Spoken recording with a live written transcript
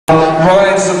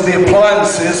Rise of the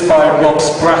Appliances by Rob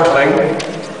Sprackling.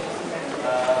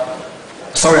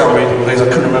 Sorry I'm reading these, I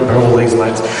couldn't remember all these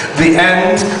names. The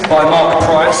End by Mark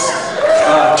Price,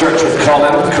 director of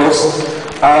Colin, of course.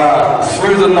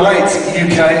 Through the Night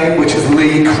UK, which is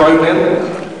Lee Cronin.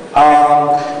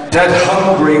 Dead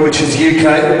Hungry, which is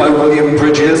UK, by William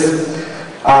Bridges.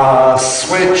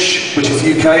 Switch, which is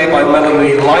UK, by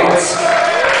Melanie Light.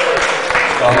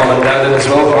 Mum and Dad in as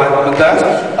well, by Mum and Dad.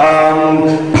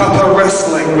 Papa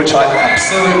Wrestling, which I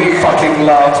absolutely fucking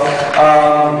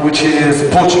love, which is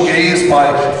Portuguese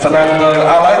by Fernando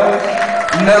Ale.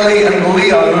 Nelly and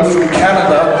Leo from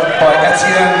Canada by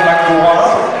Etienne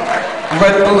Langlois.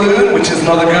 Red Balloon, which is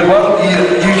another good one,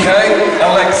 UK,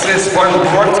 Alexis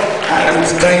Bonaparte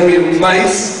and Damien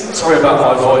Mace. Sorry about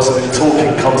my voice, I've been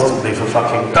talking constantly for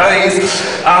fucking days.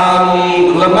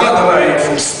 La Madre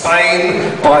from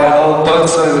Spain by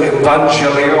Alberto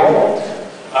Evangelio.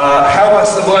 How I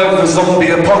Survived the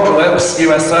Zombie Apocalypse,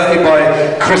 USA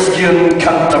by Christian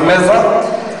Cantameza.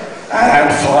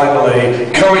 And finally,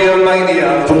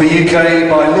 Choreomania from the UK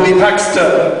by Louis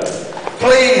Paxton.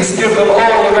 Please give them all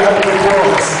a round of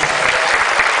applause.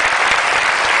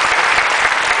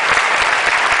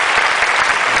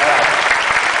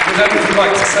 Would you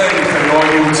like to say anything, or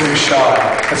are you too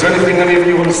shy? Is there anything any of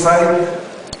you want to say?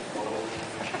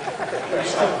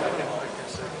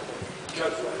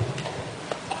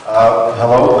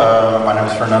 Hello, my name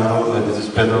is Fernando, this is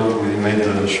Pedro. We made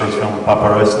the short film Papa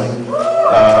Wrestling.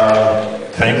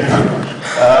 Thank you.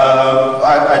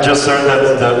 I just heard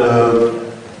that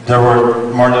there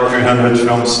were more than 300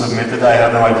 films submitted. I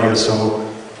had no idea, so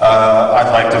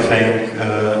I'd like to thank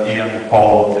Ian,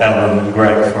 Paul, Ellen, and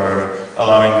Greg for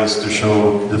allowing us to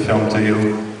show the film to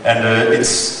you. And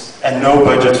it's a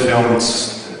no-budget film.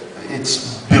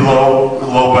 It's below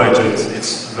low budget.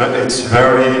 It's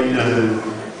very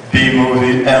B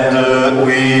movie, and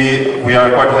we are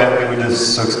quite happy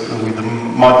with the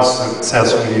modest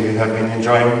success we have been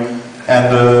enjoying.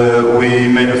 And we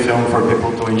made a film for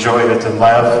people to enjoy it and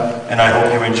laugh, and I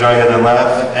hope you enjoy it and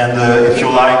laugh. And if you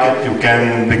like it, you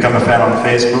can become a fan on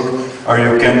Facebook, or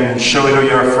you can show it to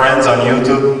your friends on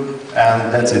YouTube,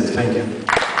 and that's it. Thank you.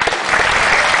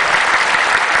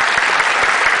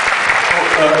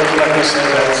 Let me say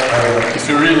that if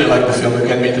you really like the film, you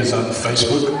can meet us on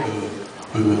Facebook.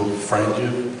 We will friend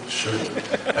you, sure.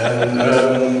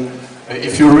 And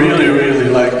if you really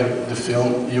like the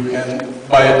film, you can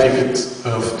buy a ticket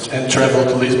and travel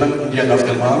to Lisbon at the end of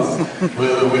the month.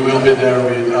 We will be there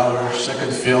with our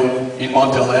second film in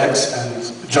Montel X,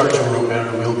 and Giorgio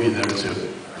Romero will be there too.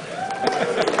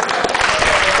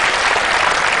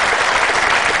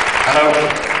 Hello,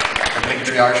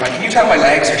 obligatory Irishman. Can you tell my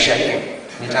legs are shaking?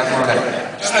 Can you tell me more about it?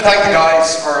 Just want to thank the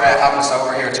guys for having us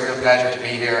over here. It's a real pleasure to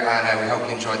be here, and we hope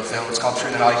you enjoyed the film. It's called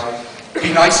Through the Night.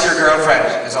 Be nice to your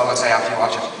girlfriend, is all I'll say after you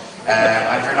watch it.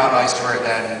 And if you're not nice to her,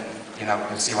 then you know,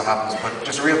 we'll see what happens. But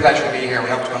just a real pleasure to be here. We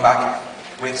hope to come back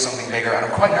with something bigger. And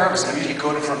I'm quite nervous, and I'm usually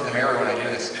good in front of the mirror when I do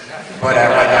this. But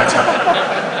right now it's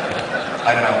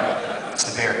I don't know. It's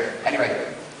the beer. Anyway.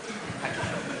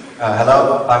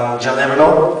 Hello, I'm John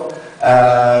Evrenol.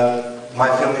 My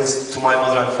film is To My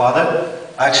Mother and Father.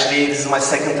 Actually, this is my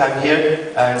second time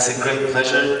here, and it's a great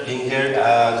pleasure being here.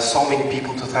 There's so many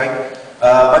people to thank.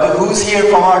 But who's here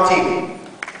from our team?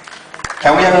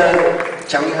 Can we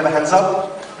have a hands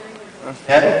up?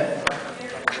 Yeah?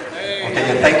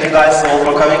 Okay, thank you guys all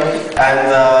for coming.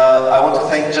 And I want to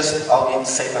thank, I'll be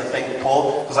safe and thank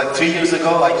Paul. It was like 3 years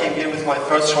ago, I came here with my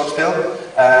first short film.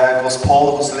 It was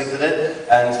Paul who selected it.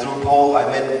 And through Paul, I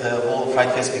met the whole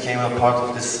Frightfest, became a part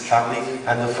of this family.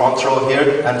 And the front row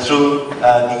here. And through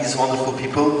these wonderful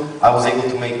people, I was able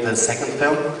to make the second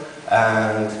film.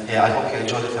 And yeah, I hope you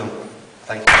enjoy the film.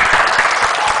 Thank you.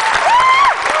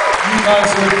 You guys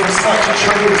are in for such a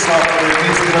treat this afternoon.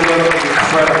 It's going to look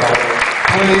incredible.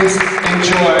 Please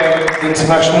enjoy the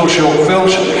International Short Film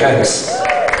Showcase.